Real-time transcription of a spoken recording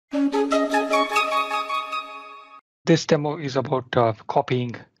this demo is about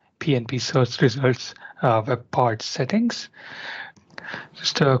copying PnP Search results web part settings.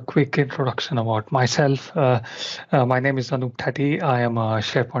 Just a quick introduction about myself. My name is Anoop Tatti. I am a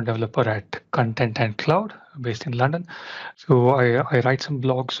SharePoint developer at Content and Cloud based in London. So I write some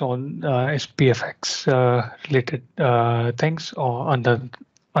blogs on SPFX related things under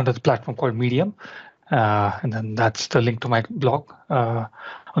the platform called Medium. And then that's the link to my blog,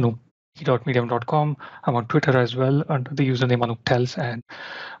 anoop.medium.com. I'm on Twitter as well under the username Anoop Tells, and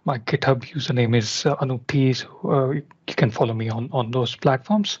my GitHub username is Anoop T. So you can follow me on those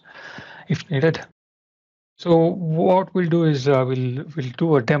platforms if needed. So what we'll do is we'll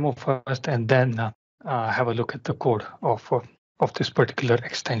do a demo first, and then have a look at the code of this particular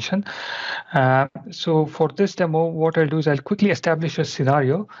extension. So for this demo, what I'll do is I'll quickly establish a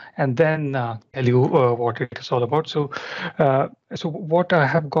scenario and then tell you what it is all about. So what I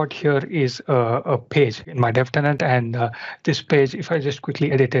have got here is a page in my dev tenant, and this page, if I just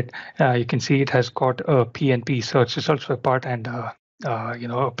quickly edit it, you can see it has got a PnP Search results web part and a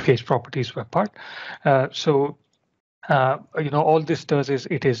page properties web part. All this does is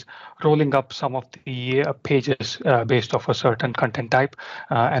it is rolling up some of the pages based off a certain content type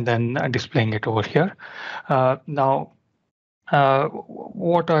and then displaying it over here. Now,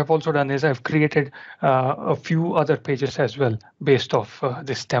 what I've also done is I've created a few other pages as well based off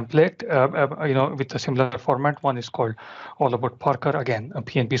this template, with a similar format. One is called All About Parker, again, a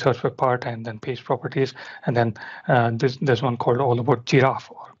PnP Search web part and then page properties. And then there's one called All About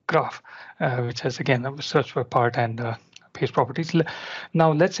Giraffe or Graph, which has, again, a search web part and page properties.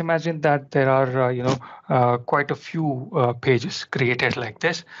 Now let's imagine that there are quite a few pages created like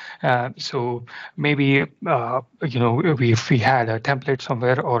this. So maybe if we had a template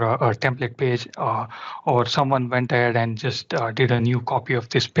somewhere or a template page, or someone went ahead and just did a new copy of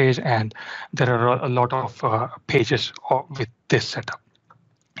this page, and there are a lot of pages with this setup.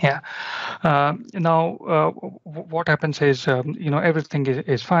 Yeah. Now, what happens is, everything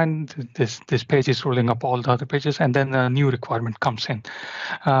is fine. This page is rolling up all the other pages, and then a new requirement comes in.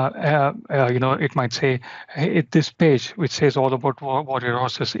 It might say, hey, this page, which says all about warrior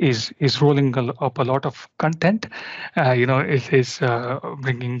horses, is rolling up a lot of content. It is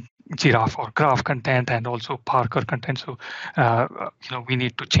bringing giraffe or graph content and also Parker content. So, we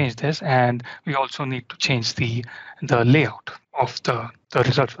need to change this, and we also need to change the layout of the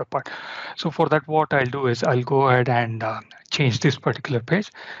results web part. So for that, what I'll do is I'll go ahead and change this particular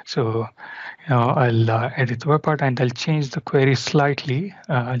page. So, I'll edit the web part and I'll change the query slightly.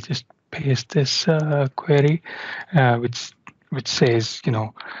 I'll just paste this query, which says,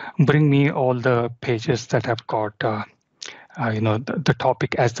 bring me all the pages that have got the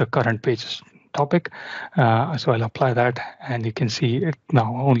topic as the current pages topic. So I'll apply that, and you can see it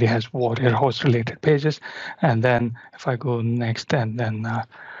now only has warrior horse related pages. And then if I go next and then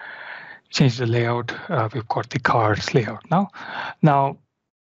change the layout, we've got the cards layout now.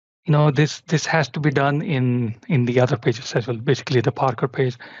 This has to be done in the other pages as well, basically the Parker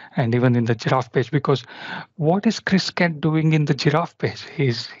page and even in the giraffe page, because what is Chris Kent doing in the giraffe page?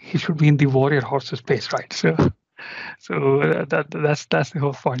 He should be in the warrior horses page, right? So that's the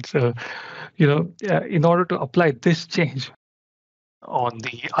whole point. So, in order to apply this change on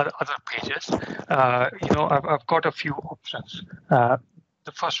the other pages, I've got a few options. The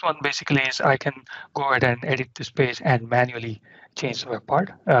first one basically is I can go ahead and edit this page and manually change the web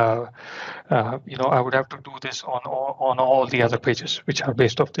part. I would have to do this on all the other pages which are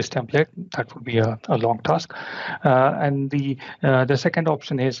based off this template. That would be a long task. And the second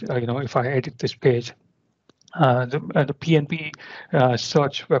option is, if I edit this page, the PnP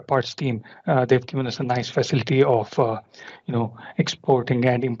Search web parts team, they've given us a nice facility of exporting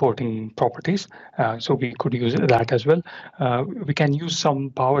and importing properties, so we could use that as well. We can use some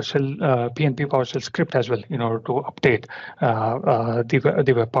PowerShell PnP PowerShell script as well in order to update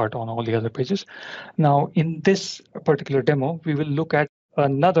the web part on all the other pages. Now, in this particular demo, we will look at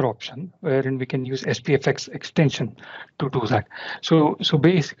another option wherein we can use SPFX extension to do that. So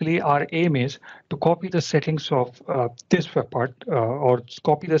basically our aim is to copy the settings of this web part or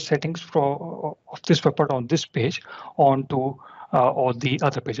copy the settings of this web part on this page onto all the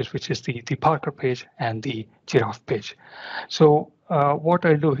other pages, which is the Parker page and the giraffe page. So what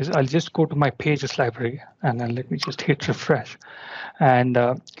I'll do is I'll just go to my pages library and then let me just hit refresh. And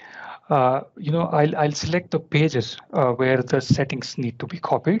I'll select the pages where the settings need to be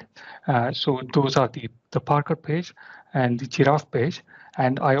copied. So those are the Parker page and the giraffe page.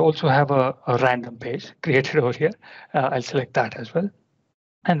 And I also have a random page created over here. I'll select that as well.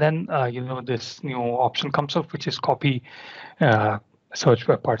 And then, this new option comes up, which is copy search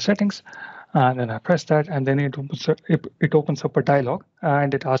web part settings. And then I press that, and then it opens up a dialog,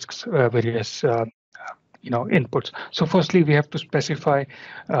 and it asks various inputs. So firstly, we have to specify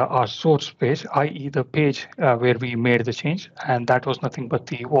our source page, i.e. the page where we made the change, and that was nothing but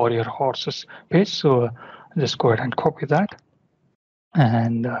the warrior horses page. So just go ahead and copy that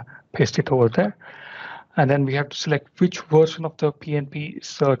and paste it over there. And then we have to select which version of the PnP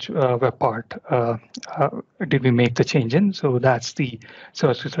Search web part did we make the change in. So that's the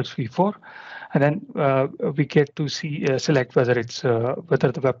search results v4. And then we get to select whether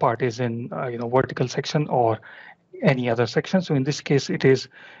whether the web part is in vertical section or any other section. So in this case, it is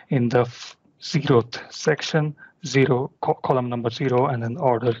in the 0th section, column number 0, and then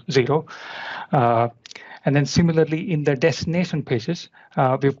order 0. And then similarly, in the destination pages,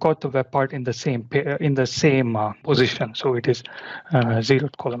 we've got the web part in the same position. So it is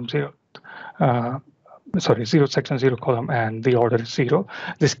 0th column 0. Sorry, 0th section, 0 column, and the order is 0.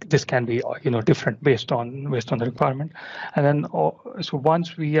 This can be different based on the requirement. And then so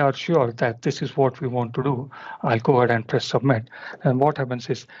once we are sure that this is what we want to do, I'll go ahead and press submit. And what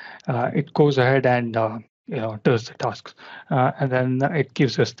happens is it goes ahead and does the tasks, and then it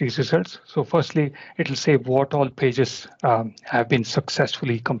gives us these results. So firstly, it'll say what all pages have been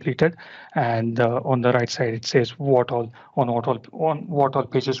successfully completed, and on the right side it says what all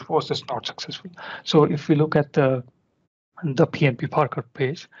pages was this not successful. So if we look at the PnP Parker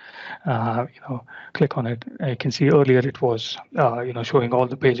page, click on it. You can see earlier it was showing all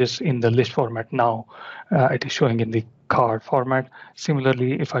the pages in the list format. Now it is showing in the card format.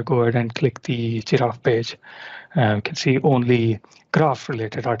 Similarly, if I go ahead and click the giraffe page, you can see only graph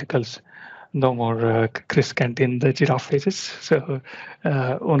related articles. No more Chris Kent in the giraffe pages, so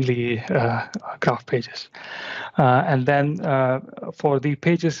only graph pages. And then for the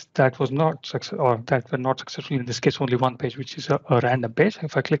pages that was not that were not successful, in this case, only one page, which is a random page.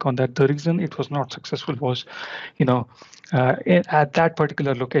 If I click on that, the reason it was not successful was, at that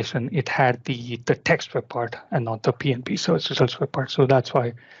particular location, it had the text web part and not the PnP search results web part. So that's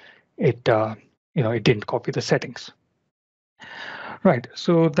why it it didn't copy the settings. Right.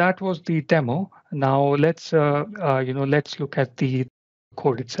 So that was the demo. Now let's look at the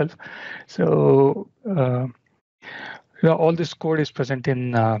code itself. So all this code is present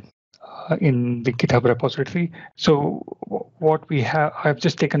in the GitHub repository. So what we have, I've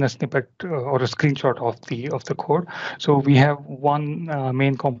just taken a snippet or a screenshot of the code. So we have one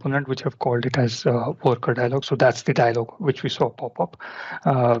main component which I've called it as worker dialog. So that's the dialog which we saw pop up.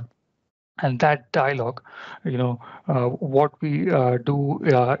 And that dialog, what we do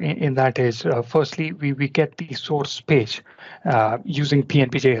in that is, firstly, we get the source page using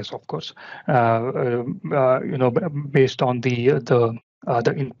PnP.js, of course, based on the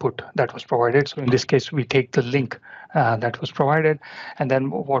input that was provided. So in this case, we take the link that was provided, and then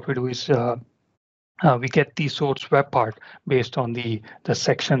what we do is we get the source web part based on the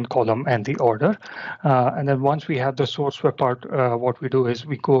section, column, and the order. And then once we have the source web part, what we do is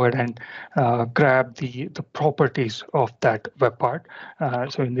we go ahead and grab the properties of that web part.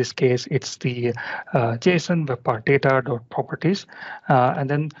 So in this case, it's the JSON web part data.properties. And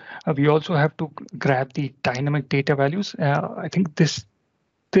then we also have to grab the dynamic data values. I think this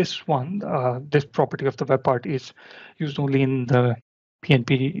property of the web part is used only in the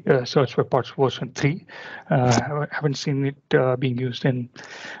PnP Search web parts version 3. I haven't seen it being used in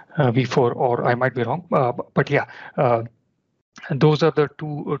v4, or I might be wrong. But yeah, those are the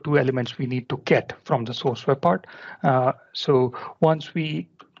two elements we need to get from the source web part. So once we've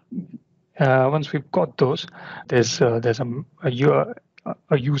got those, there's a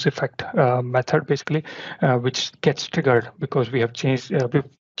use effect method basically, which gets triggered because we've changed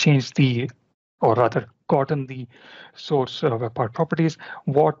or rather gotten the source web part properties.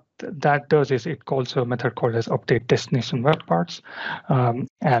 What that does is it calls a method called as update destination web parts,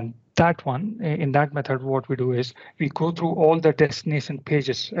 and that one, in that method, what we do is we go through all the destination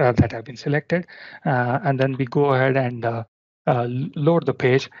pages that have been selected, and then we go ahead and load the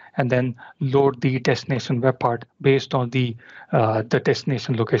page, and then load the destination web part based on the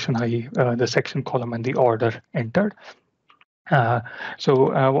destination location, i.e. The section, column, and the order entered.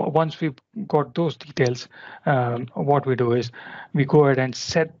 So once we've got those details, what we do is we go ahead and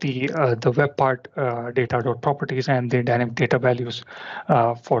set the web part data.properties and the dynamic data values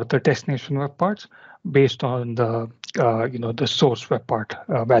for the destination web parts based on the source web part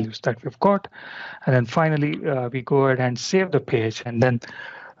values that we've got. And then finally, we go ahead and save the page and then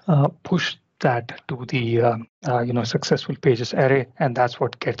push that to the successful pages array, and that's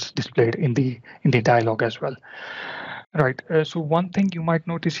what gets displayed in the dialog as well. Right. So one thing you might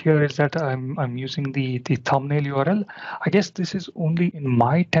notice here is that I'm using the thumbnail URL. I guess this is only in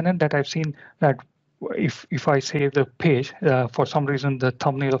my tenant that I've seen that if I save the page, for some reason the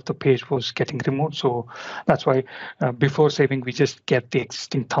thumbnail of the page was getting removed. So that's why before saving we just get the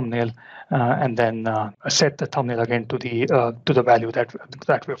existing thumbnail and then set the thumbnail again to the value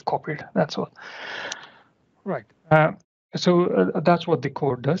that we've copied. That's all. Right. So that's what the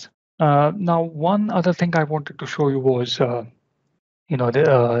code does. Now, one other thing I wanted to show you was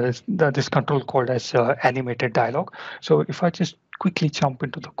this control called as animated dialog. So if I just quickly jump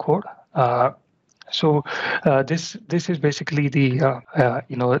into the code, this is basically the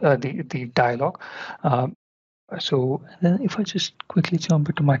dialog. So then if I just quickly jump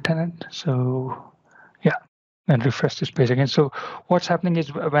into my tenant, so yeah, and refresh this page again. So what's happening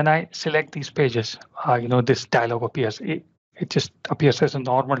is when I select these pages, this dialog appears. It just appears as a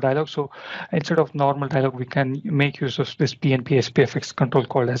normal dialog. So instead of normal dialog, we can make use of this PnP SPFX control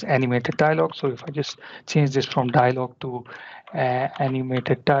called as animated dialog. So if I just change this from dialog to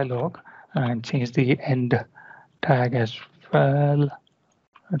animated dialog and change the end tag as well,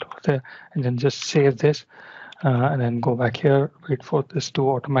 and then just save this. And then go back here, wait for this to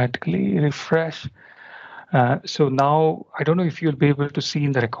automatically refresh. So now I don't know if you'll be able to see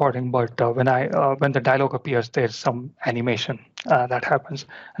in the recording, but when the dialog appears, there's some animation that happens,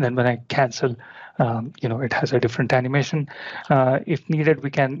 and then when I cancel, it has a different animation. If needed,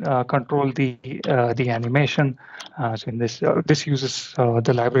 we can control the animation. So in this uses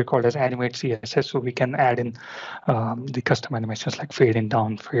the library called as animate CSS, so we can add in the custom animations like fade in,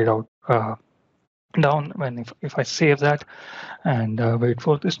 down, fade out. Down when if I save that and wait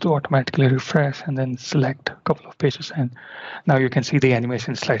for this to automatically refresh and then select a couple of pages, and now you can see the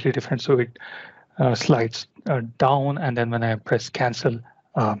animation is slightly different. So it slides down, and then when I press cancel,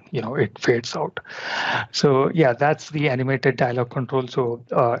 it fades out. So yeah, that's the animated dialog control. So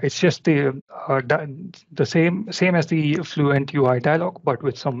it's just the same as the Fluent UI dialog, but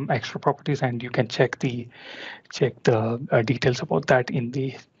with some extra properties, and you can check the details about that in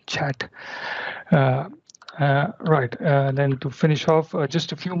the chat. Right. Then to finish off,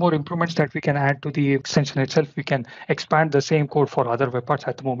 just a few more improvements that we can add to the extension itself. We can expand the same code for other web parts.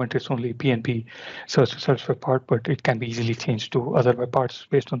 At the moment, it's only PnP Search web part, but it can be easily changed to other web parts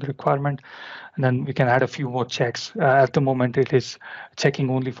based on the requirement. And then we can add a few more checks. At the moment, it is checking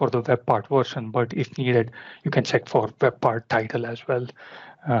only for the web part version, but if needed, you can check for web part title as well,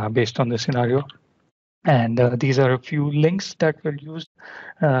 based on the scenario. And these are a few links that were used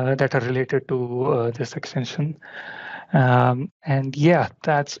that are related to this extension. And yeah,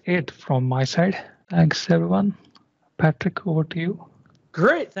 that's it from my side. Thanks, everyone. Patrick, over to you.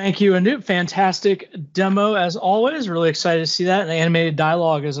 Great. Thank you, Anoop. Fantastic demo, as always. Really excited to see that. And the animated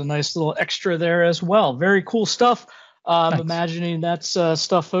dialogue is a nice little extra there as well. Very cool stuff. I'm imagining that's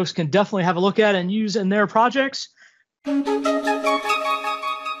stuff folks can definitely have a look at and use in their projects.